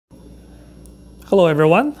Hello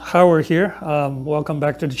everyone, Howard here. Welcome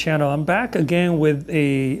back to the channel. I'm back again with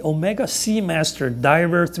a Omega Seamaster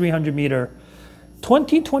Diver 300 meter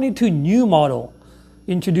 2022 new model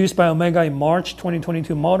introduced by Omega in March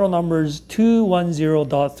 2022. Model numbers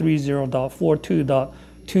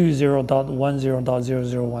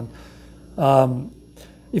 210.30.42.20.10.001.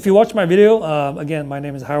 If you watch my video, again, my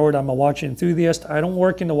name is Howard. I'm a watch enthusiast. I don't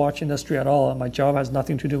work in the watch industry at all. My job has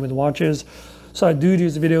nothing to do with watches. So I do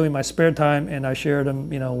this video in my spare time, and I share them,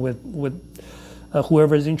 with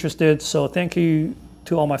whoever is interested. So thank you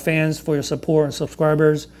to all my fans for your support and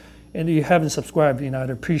subscribers. And if you haven't subscribed, I'd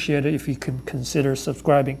appreciate it if you could consider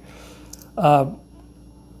subscribing.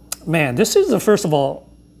 Man, this is first of all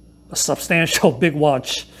a substantial big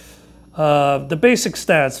watch. The basic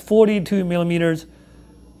stats: 42 millimeters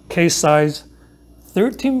case size,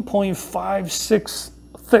 13.56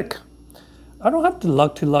 thick. I don't have the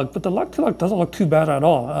lug to lug, but the lug to lug doesn't look too bad at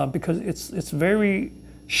all because it's very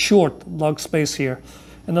short lug space here,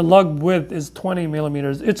 and the lug width is 20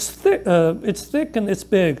 millimeters. It's thick and it's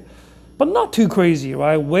big, but not too crazy,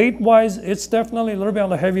 right? Weight wise, it's definitely a little bit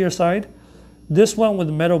on the heavier side. This one with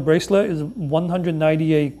the metal bracelet is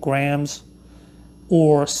 198 grams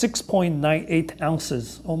or 6.98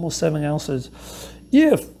 ounces, almost 7 ounces.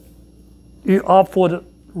 If you opt for the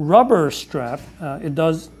rubber strap, it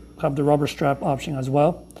does have the rubber strap option as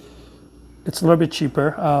well. It's a little bit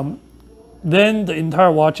cheaper. Then the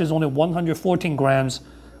entire watch is only 114 grams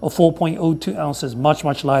or 4.02 ounces,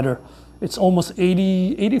 much lighter. It's almost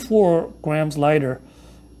 84 grams lighter,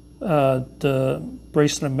 the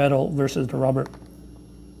bracelet metal versus the rubber.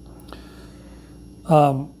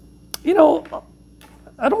 I don't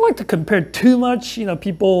like to compare too much.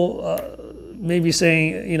 People maybe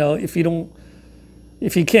saying,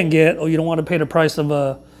 if you can't get, or you don't want to pay the price of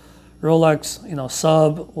a Rolex,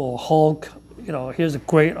 Sub or Hulk, here's a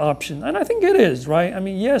great option. And I think it is, right? I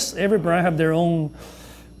mean, yes, every brand have their own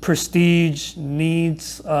prestige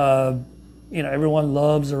needs. Everyone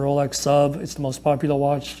loves a Rolex Sub. It's the most popular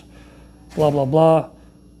watch, blah, blah, blah.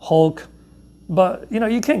 Hulk. But,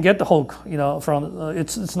 you can't get the Hulk, from,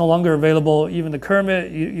 it's no longer available. Even the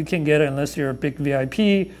Kermit, you can't get it unless you're a big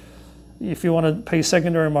VIP. If you want to pay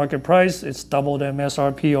secondary market price, it's double the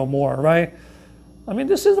MSRP or more, right? I mean,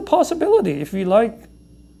 this is a possibility. If you like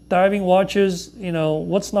diving watches,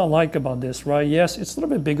 what's not like about this, right? Yes, it's a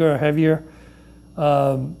little bit bigger or heavier.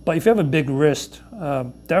 But if you have a big wrist,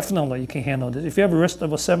 definitely you can handle this. If you have a wrist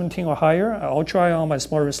of a 17 or higher, I'll try on my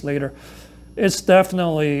smart wrist later. It's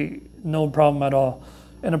definitely no problem at all.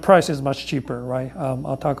 And the price is much cheaper, right?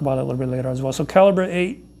 I'll talk about it a little bit later as well. So caliber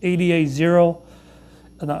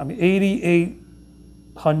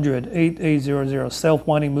 8800,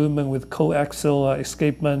 self-winding movement with coaxial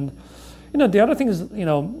escapement. The other thing is,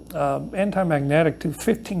 anti-magnetic to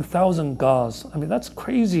 15,000 gauss. I mean, that's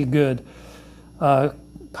crazy good. Power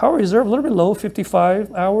reserve a little bit low,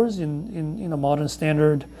 55 hours in a modern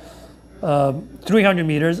standard. 300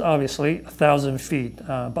 meters, obviously, 1,000 feet.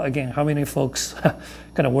 But again, how many folks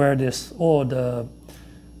gonna wear this? Or the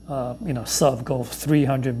Sub go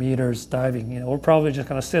 300 meters diving. We're probably just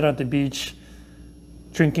gonna sit at the beach,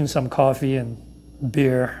 drinking some coffee and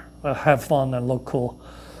beer, have fun and look cool.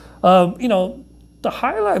 The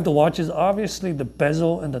highlight of the watch is obviously the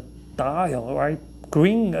bezel and the dial, right?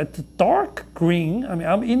 Green, the dark green. I mean,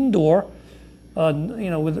 I'm indoor,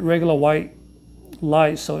 with regular white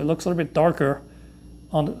light, so it looks a little bit darker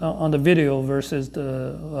on the video versus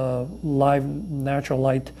the live natural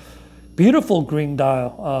light. Beautiful green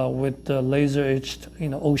dial with the laser etched,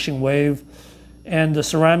 ocean wave, and the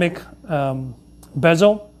ceramic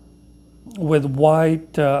bezel with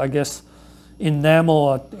white, I guess,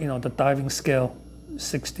 enamel, the diving scale,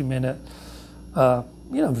 60-minute.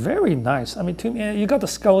 Very nice. I mean, to me, you got the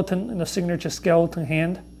skeleton, the signature skeleton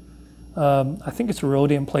hand. I think it's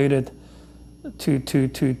rhodium plated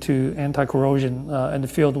to anti-corrosion,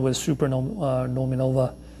 and filled with super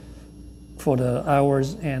nominova for the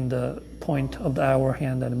hours and the point of the hour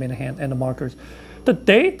hand and the minute hand and the markers. The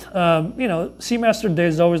date, Seamaster date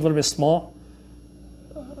is always a little bit small.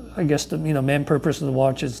 I guess the main purpose of the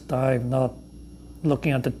watch is dive, not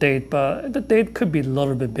looking at the date, but the date could be a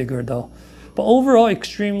little bit bigger though. But overall,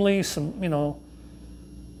 extremely symmetrical.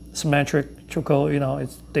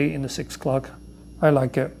 It's date in the 6 o'clock. I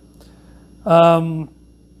like it.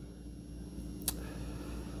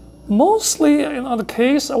 Mostly on the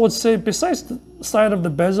case, I would say, besides the side of the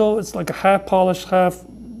bezel, it's like a half polished, half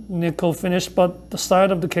nickel finish, but the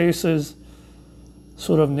side of the case is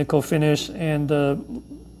sort of nickel finish, and the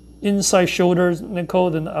inside shoulders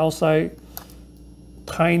nickel, then the outside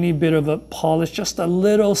tiny bit of a polish, just a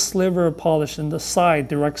little sliver of polish, and the side,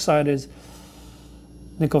 direct side, is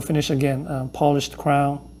nickel finish again, polished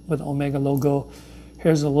crown with Omega logo.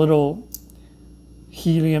 Here's a little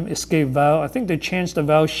helium escape valve. I think they changed the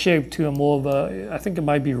valve shape to a more of a, I think it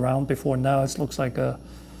might be round before. Now it looks like a,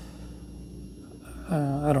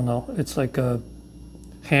 I don't know, it's like a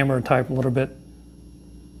hammer type a little bit.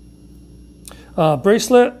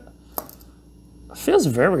 Bracelet feels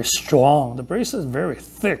very strong. The bracelet is very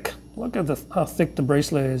thick. Look at how thick the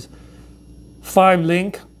bracelet is. 5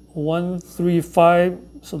 link, 135,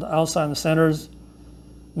 so the outside and the centers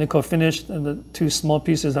nickel finished, and the 2 small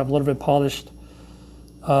pieces have a little bit polished.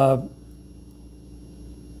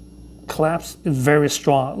 Clasp is very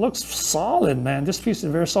strong. It looks solid, man. This piece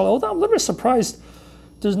is very solid. Although I'm a little bit surprised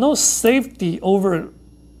there's no safety over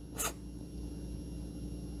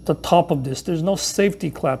the top of this. There's no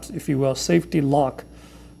safety clasp, if you will, safety lock,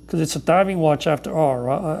 because it's a diving watch after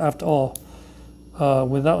all.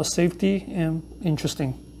 Without a safety, and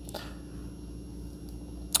interesting.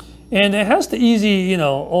 And it has the easy, you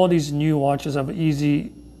know, all these new watches have an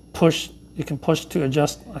easy push. You can push to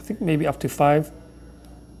adjust, I think maybe up to 5.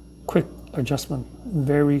 Quick adjustment.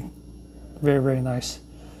 Very, very, very nice.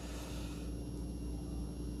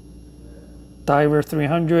 Diver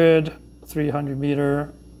 300, 300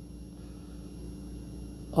 meter,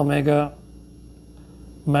 Omega,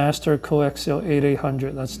 Master Coaxial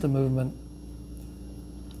 8800, that's the movement.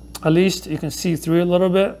 At least you can see through it a little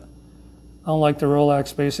bit. Unlike the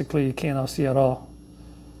Rolex, basically you cannot see at all.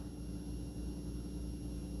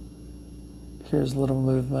 Here's a little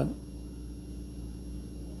movement.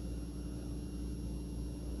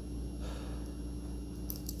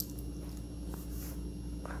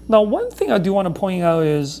 Now, one thing I do want to point out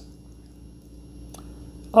is,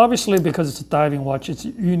 obviously because it's a diving watch, it's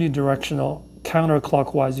unidirectional,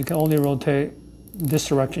 counterclockwise. You can only rotate this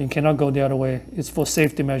direction. You cannot go the other way. It's for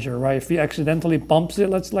safety measure, right? If you accidentally bumps it,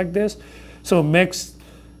 let's like this, so it makes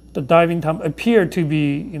the diving time appear to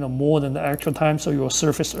be, you know, more than the actual time, so you'll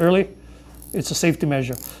surface early. It's a safety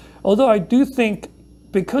measure. Although I do think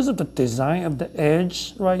because of the design of the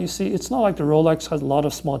edge, right? You see, it's not like the Rolex has a lot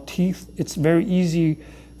of small teeth. It's very easy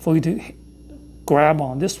for you to grab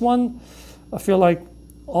on. This one, I feel like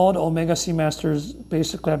all the Omega Seamasters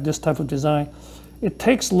basically have this type of design. It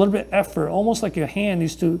takes a little bit of effort, almost like your hand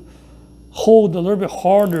needs to hold a little bit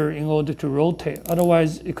harder in order to rotate.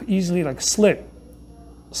 Otherwise, it could easily like slip.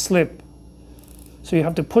 So you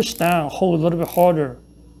have to push down, hold a little bit harder.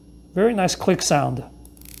 Very nice click sound.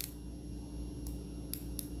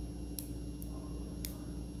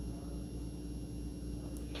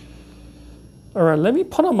 All right, let me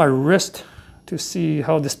put on my wrist to see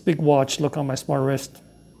how this big watch look on my smart wrist.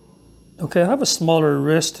 Okay, I have a smaller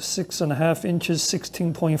wrist, 6.5 inches,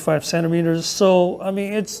 16.5 centimeters. So, I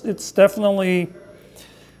mean, it's definitely,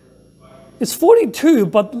 it's 42,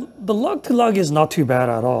 but the lug to lug is not too bad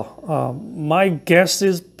at all. My guess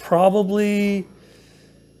is probably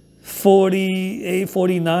 48,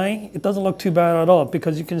 49. It doesn't look too bad at all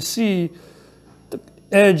because you can see the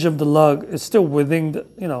edge of the lug is still within the,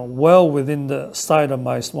 you know, well within the side of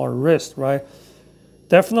my smart wrist, right?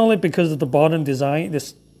 Definitely because of the bottom design,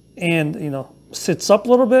 this and, you know, sits up a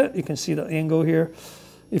little bit. You can see the angle here.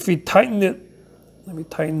 If you tighten it, let me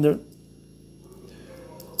tighten it.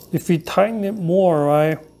 If you tighten it more,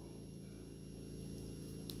 right,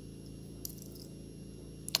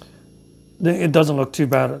 then it doesn't look too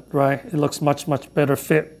bad, right? It looks much, much better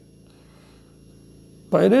fit.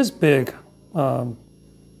 But it is big. It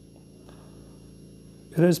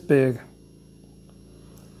is big.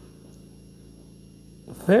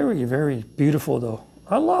 Very, very beautiful though.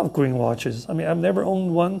 I love green watches. I mean, I've never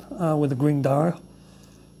owned one with a green dial.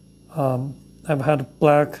 I've had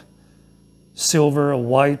black, silver,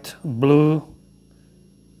 white, blue,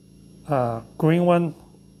 green one.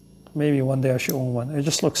 Maybe one day I should own one. It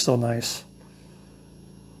just looks so nice.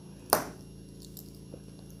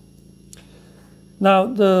 Now,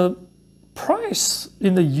 the price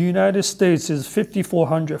in the United States is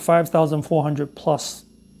 $5,400, $5,400 plus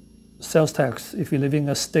sales tax if you live in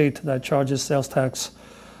a state that charges sales tax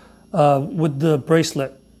with the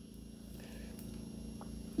bracelet.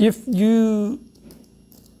 If you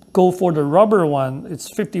go for the rubber one, it's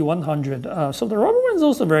 $5,100. So the rubber one is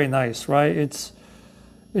also very nice, right? It's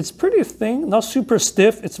pretty thin, not super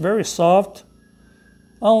stiff. It's very soft.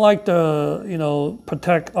 Unlike the, you know,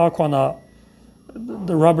 Patek Aquanaut,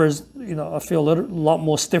 the rubbers, you know, I feel a lot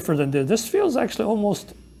more stiffer than this. This feels actually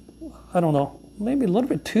almost, I don't know, maybe a little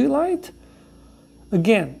bit too light.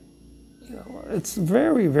 Again, you know, it's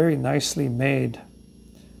very, very nicely made.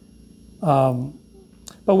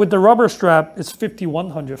 But with the rubber strap, it's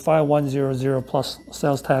 $5,100, $5,100 plus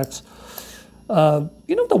sales tax.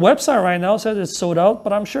 You know, the website right now says it's sold out,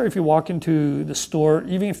 but I'm sure if you walk into the store,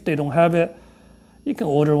 even if they don't have it, you can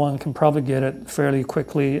order one, can probably get it fairly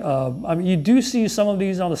quickly. I mean, you do see some of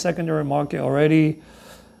these on the secondary market already.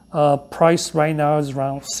 Price right now is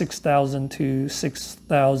around $6,000 to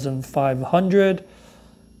 $6,500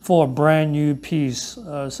 for a brand new piece.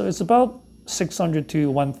 So it's about $600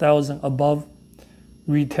 to $1,000 above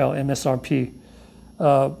retail MSRP.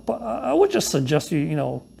 But I would just suggest you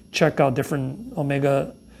know, check out different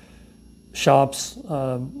Omega shops.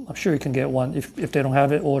 I'm sure you can get one. If they don't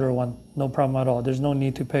have it, order one. No problem at all. There's no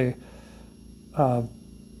need to pay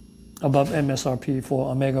above MSRP for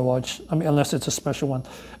Omega watch. I mean, unless it's a special one.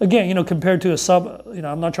 Again, you know, compared to a sub, you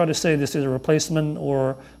know, I'm not trying to say this is a replacement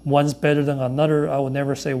or one's better than another. I would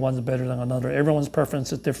never say one's better than another. Everyone's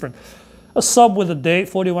preference is different. A sub with a date,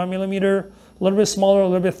 41 millimeter, a little bit smaller, a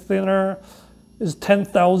little bit thinner, is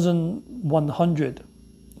 10,100,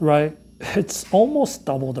 right? It's almost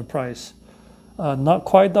double the price. Not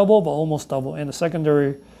quite double, but almost double. And the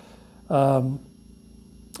secondary,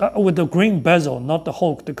 with the green bezel, not the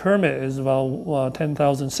Hulk, the Kermit is about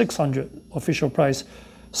 10,600 official price.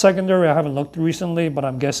 Secondary, I haven't looked recently, but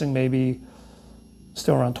I'm guessing maybe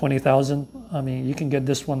still around 20,000. I mean, you can get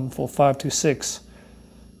this one for 5 to 6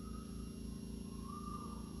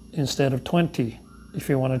 instead of 20 if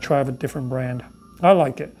you want to try a different brand. I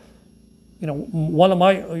like it. You know,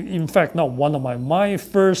 my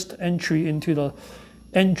first entry into the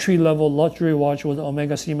entry-level luxury watch was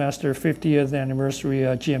Omega Seamaster 50th anniversary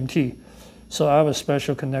GMT. So I have a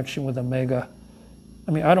special connection with Omega.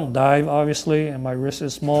 I mean, I don't dive, obviously, and my wrist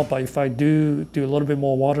is small, but if I do a little bit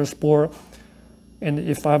more water sport, and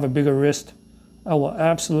if I have a bigger wrist, I will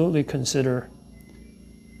absolutely consider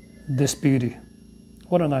this beauty.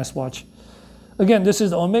 What a nice watch. Again, this is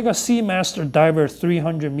the Omega Seamaster Diver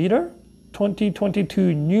 300 meter,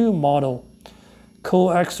 2022 new model,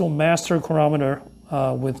 coaxial master chronometer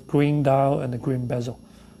with green dial and the green bezel.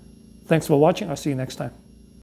 Thanks for watching. I'll see you next time.